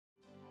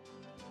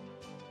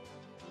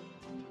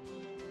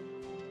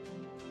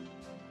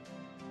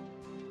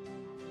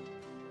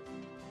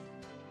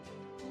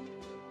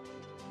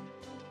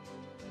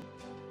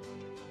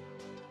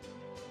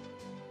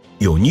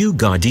your new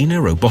Gardena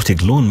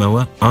Robotic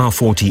Lawnmower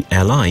R40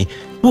 Li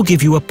will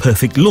give you a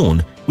perfect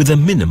lawn with a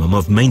minimum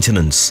of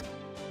maintenance.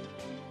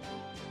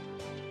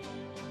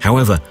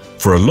 However,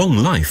 for a long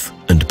life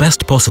and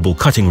best possible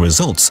cutting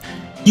results,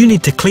 you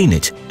need to clean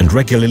it and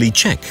regularly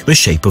check the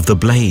shape of the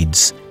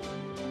blades.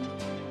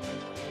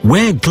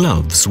 Wear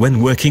gloves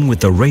when working with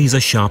the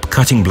razor-sharp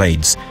cutting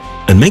blades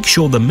and make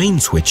sure the main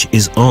switch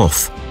is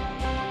off.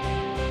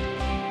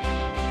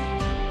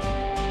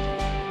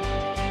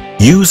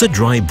 Use a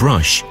dry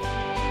brush.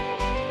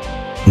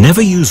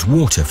 Never use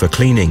water for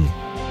cleaning.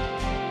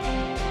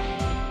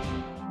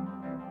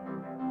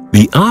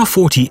 The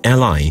R40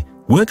 Li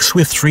works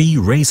with 3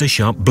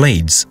 razor-sharp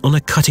blades on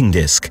a cutting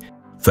disc.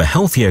 For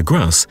healthier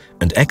grass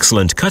and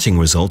excellent cutting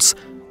results,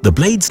 the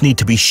blades need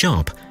to be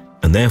sharp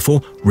and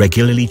therefore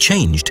regularly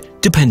changed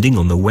depending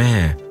on the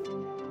wear.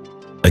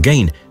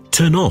 Again,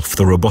 turn off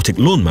the robotic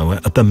lawnmower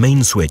at the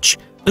main switch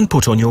and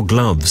put on your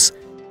gloves.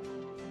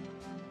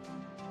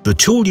 The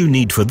tool you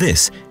need for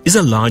this is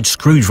a large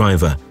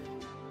screwdriver.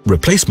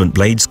 Replacement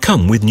blades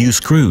come with new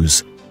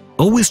screws.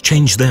 Always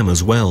change them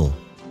as well.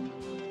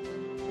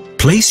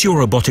 Place your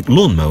robotic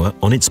lawnmower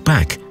on its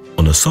back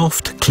on a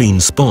soft,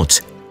 clean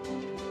spot.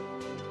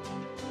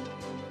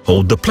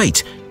 Hold the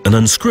plate and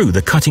unscrew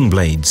the cutting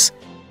blades.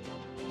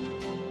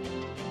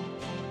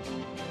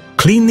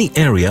 Clean the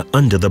area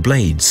under the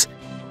blades.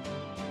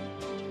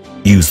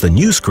 Use the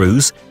new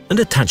screws and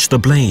attach the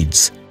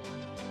blades.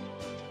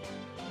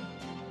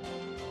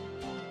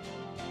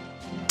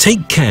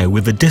 Take care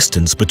with the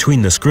distance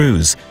between the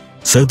screws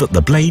so that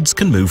the blades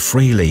can move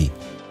freely.